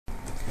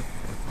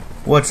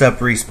What's up,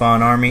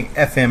 Respawn Army?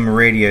 FM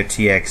Radio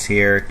TX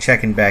here,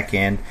 checking back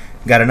in.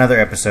 Got another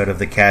episode of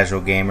The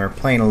Casual Gamer,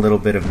 playing a little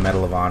bit of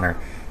Medal of Honor.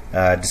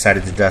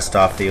 Decided to dust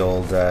off the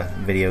old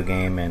video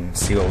game and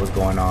see what was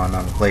going on the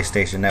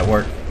PlayStation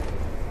Network.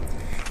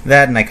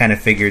 That, and I kind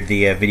of figured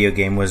the video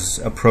game was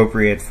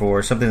appropriate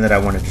for something that I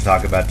wanted to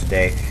talk about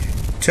today.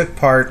 Took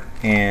part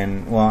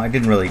in, well, I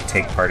didn't really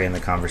take part in the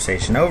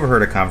conversation. I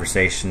overheard a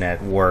conversation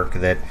at work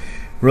that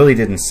really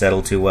didn't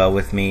settle too well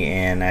with me,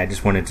 and I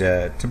just wanted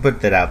to put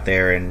that out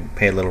there and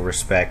pay a little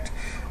respect.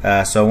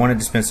 So I wanted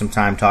to spend some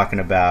time talking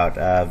about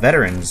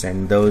veterans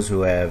and those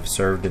who have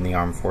served in the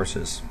armed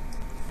forces.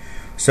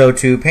 So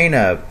to paint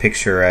a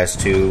picture as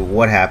to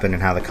what happened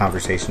and how the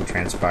conversation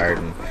transpired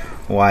and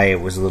why it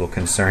was a little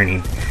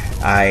concerning,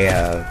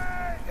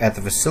 at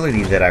the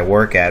facility that I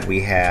work at,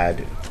 we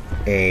had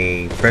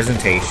a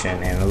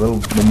presentation and a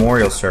little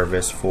memorial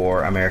service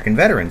for American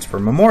veterans for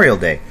Memorial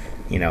Day.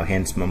 You know,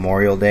 hence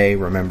Memorial Day,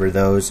 remember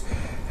those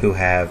who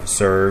have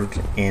served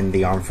in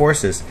the armed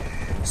forces.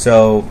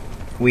 So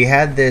we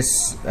had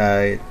this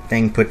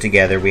thing put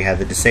together. We had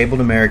the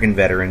disabled American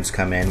veterans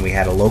come in. We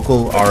had a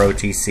local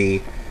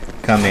ROTC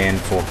come in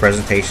for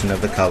presentation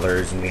of the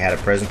colors, and we had a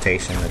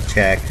presentation, a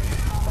check,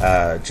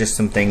 just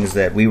some things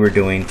that we were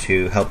doing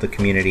to help the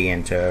community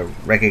and to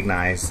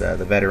recognize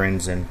the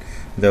veterans and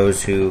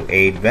those who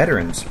aid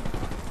veterans.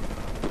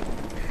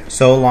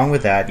 So along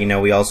with that, you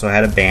know, we also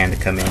had a band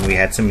come in. We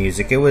had some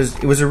music. It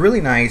was a really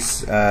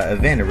nice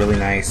event, a really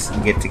nice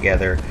get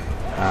together.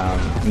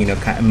 You know,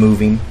 kind of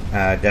moving.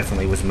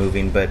 Definitely was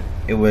moving, but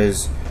it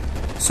was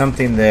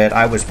something that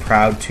I was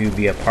proud to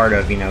be a part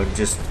of. You know,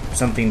 just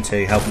something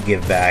to help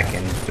give back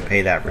and to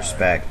pay that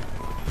respect.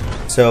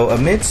 So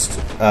amidst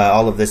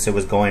all of this that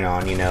was going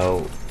on, you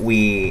know,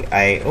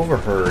 I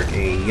overheard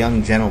a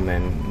young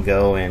gentleman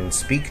go and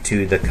speak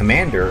to the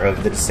commander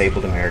of the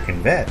disabled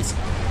American vets.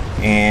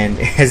 And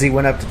as he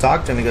went up to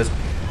talk to him, he goes,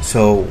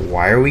 "So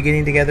why are we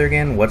getting together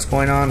again? What's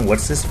going on?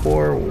 What's this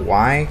for?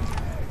 Why?"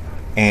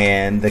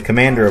 And the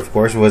commander, of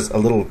course, was a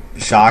little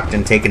shocked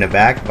and taken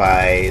aback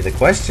by the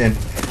question.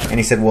 And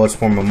he said, "Well, it's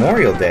for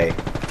Memorial Day."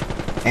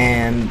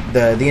 And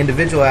the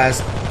individual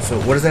asked, "So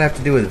what does that have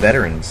to do with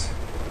veterans?"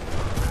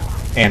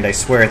 And I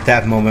swear at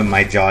that moment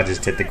my jaw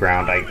just hit the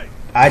ground.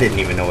 I didn't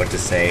even know what to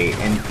say.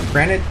 And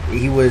granted,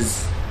 he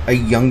was a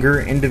younger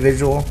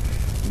individual,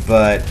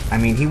 but I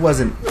mean, he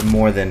wasn't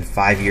more than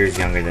 5 years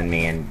younger than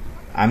me, and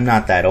I'm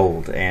not that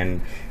old,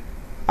 and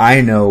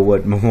I know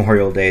what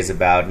Memorial Day is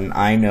about, and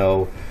I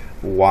know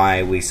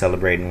why we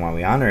celebrate and why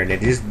we honor, and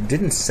it just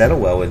didn't settle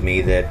well with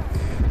me that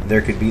there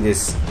could be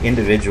this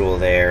individual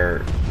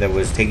there that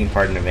was taking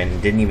part in an event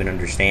and didn't even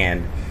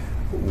understand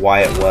why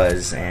it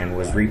was and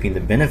was reaping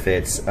the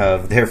benefits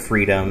of their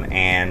freedom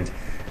and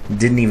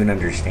didn't even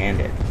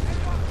understand it.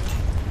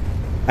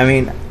 I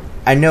mean,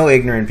 I know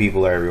ignorant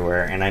people are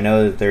everywhere, and I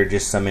know that there are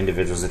just some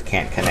individuals that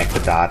can't connect the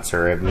dots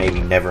or have maybe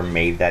never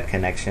made that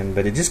connection,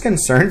 but it just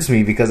concerns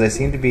me because I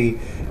seem to be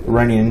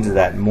running into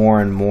that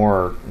more and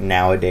more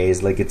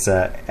nowadays, like it's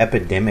a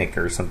epidemic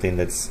or something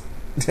that's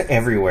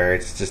everywhere.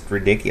 It's just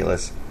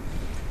ridiculous.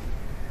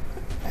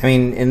 I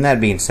mean, and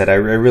that being said, I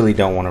really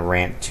don't want to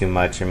rant too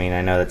much. I mean,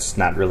 I know that's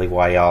not really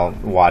why y'all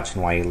watch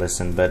and why you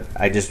listen, but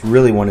I just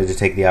really wanted to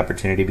take the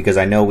opportunity because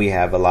I know we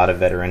have a lot of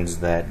veterans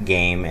that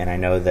game, and I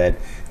know that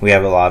we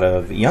have a lot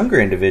of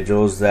younger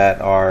individuals that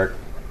are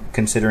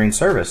considering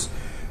service.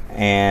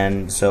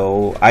 And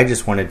so I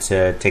just wanted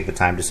to take the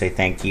time to say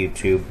thank you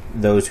to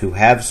those who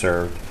have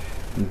served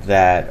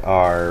that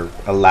are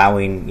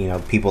allowing, you know,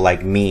 people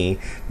like me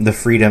the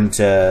freedom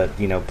to,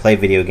 you know, play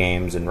video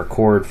games and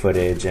record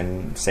footage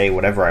and say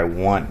whatever I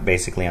want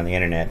basically on the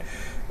internet,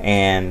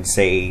 and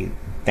say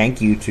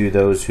thank you to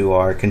those who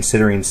are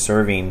considering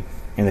serving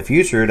in the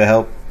future to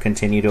help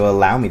continue to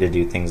allow me to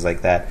do things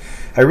like that.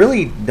 I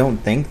really don't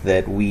think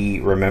that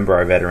we remember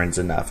our veterans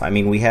enough. I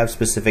mean, we have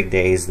specific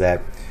days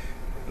that,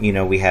 you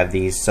know, we have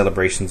these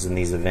celebrations and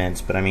these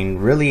events, but I mean,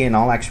 really, in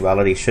all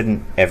actuality,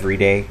 shouldn't every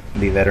day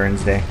be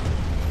Veterans Day?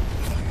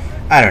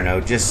 I don't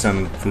know, just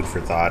some food for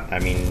thought. I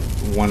mean,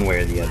 one way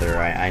or the other,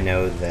 I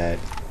know that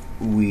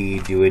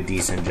we do a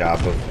decent job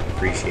of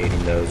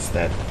appreciating those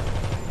that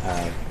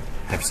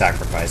have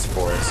sacrificed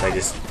for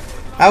us.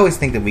 I always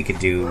think that we could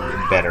do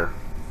better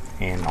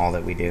in all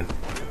that we do.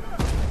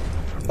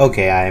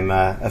 Okay, I'm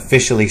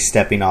officially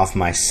stepping off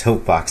my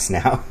soapbox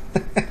now.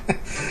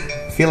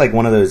 I feel like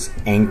one of those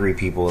angry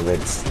people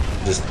that's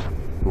just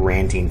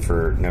ranting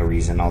for no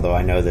reason, although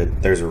I know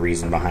that there's a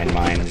reason behind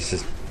mine. It's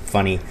just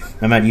funny.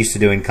 I'm not used to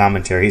doing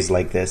commentaries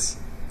like this.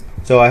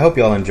 So I hope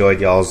y'all enjoyed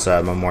y'all's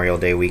Memorial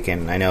Day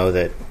weekend. I know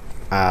that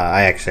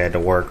I actually had to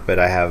work, but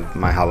I have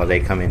my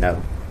holiday coming up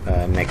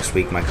next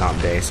week, my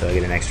comp day, so I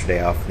get an extra day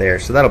off there,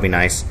 so that'll be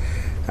nice.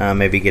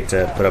 Maybe get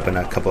to put up in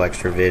a couple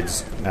extra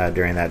vids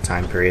during that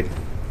time period.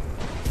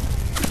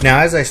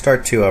 Now, as I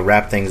start to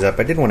wrap things up,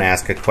 I did want to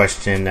ask a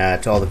question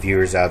to all the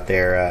viewers out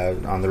there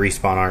on the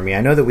Respawn Army.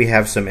 I know that we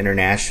have some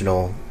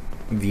international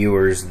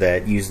viewers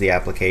that use the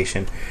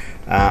application.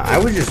 I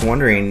was just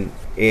wondering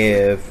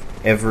if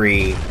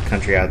every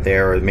country out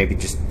there, or maybe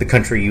just the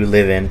country you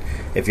live in,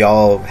 if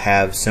y'all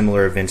have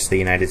similar events to the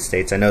United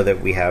States. I know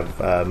that we have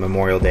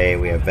Memorial Day,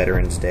 we have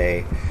Veterans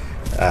Day,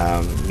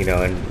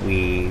 and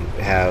we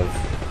have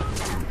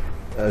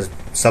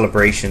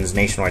celebrations,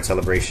 nationwide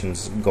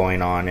celebrations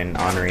going on and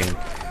honoring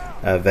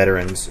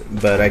veterans.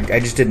 But I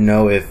just didn't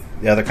know if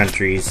the other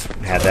countries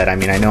had that. I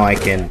mean, I know I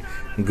can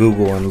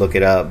Google and look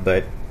it up,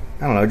 but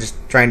I don't know, just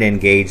trying to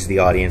engage the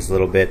audience a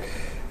little bit.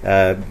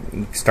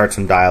 Start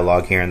some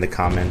dialogue here in the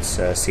comments,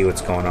 see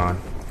what's going on.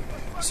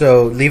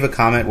 So leave a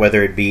comment,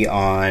 whether it be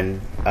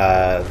on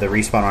the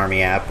Respawn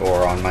Army app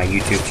or on my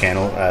YouTube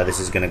channel. This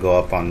is going to go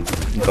up on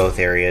both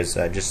areas,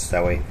 just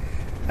that way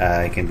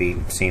it can be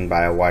seen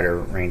by a wider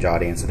range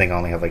audience. I think I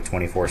only have like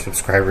 24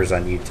 subscribers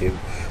on YouTube,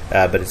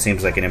 but it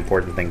seems like an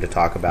important thing to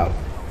talk about.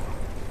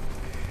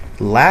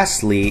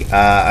 Lastly,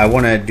 I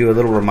want to do a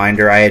little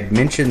reminder. I had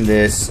mentioned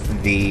this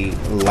the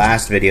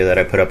last video that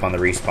I put up on the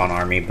Respawn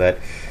Army, but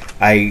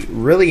I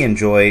really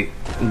enjoy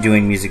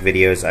doing music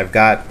videos. I've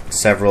got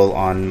several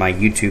on my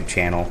YouTube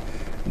channel,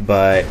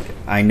 but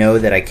I know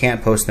that I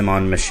can't post them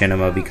on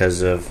Machinima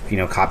because of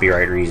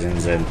copyright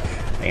reasons, and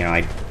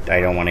I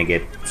don't want to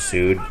get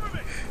sued.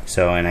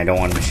 So, and I don't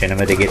want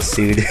Machinima to get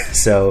sued.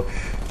 So,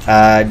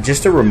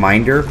 just a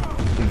reminder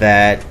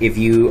that if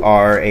you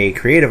are a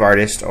creative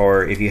artist,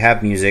 or if you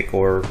have music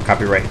or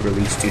copyright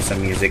released to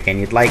some music and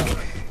you'd like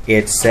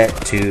it set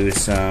to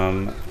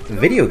some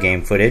video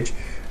game footage,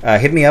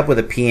 hit me up with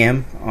a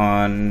PM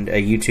on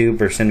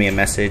YouTube or send me a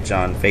message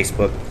on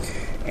Facebook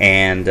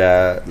and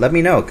let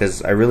me know,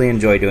 because I really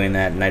enjoy doing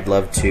that and I'd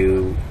love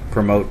to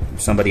promote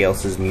somebody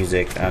else's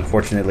music.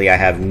 Unfortunately, I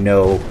have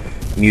no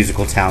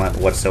musical talent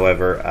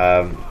whatsoever.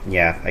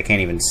 I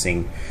can't even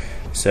sing.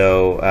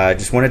 So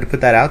just wanted to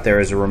put that out there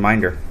as a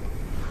reminder.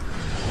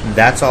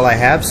 That's all I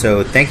have,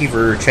 so thank you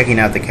for checking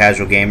out The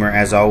Casual Gamer.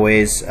 As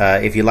always,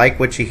 if you like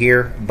what you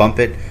hear, bump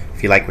it.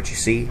 If you like what you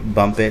see,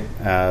 bump it.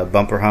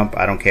 Bump or hump,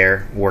 I don't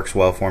care. Works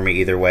well for me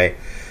either way.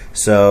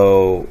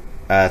 So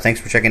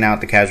thanks for checking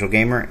out The Casual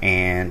Gamer,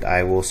 and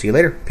I will see you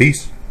later.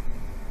 Peace.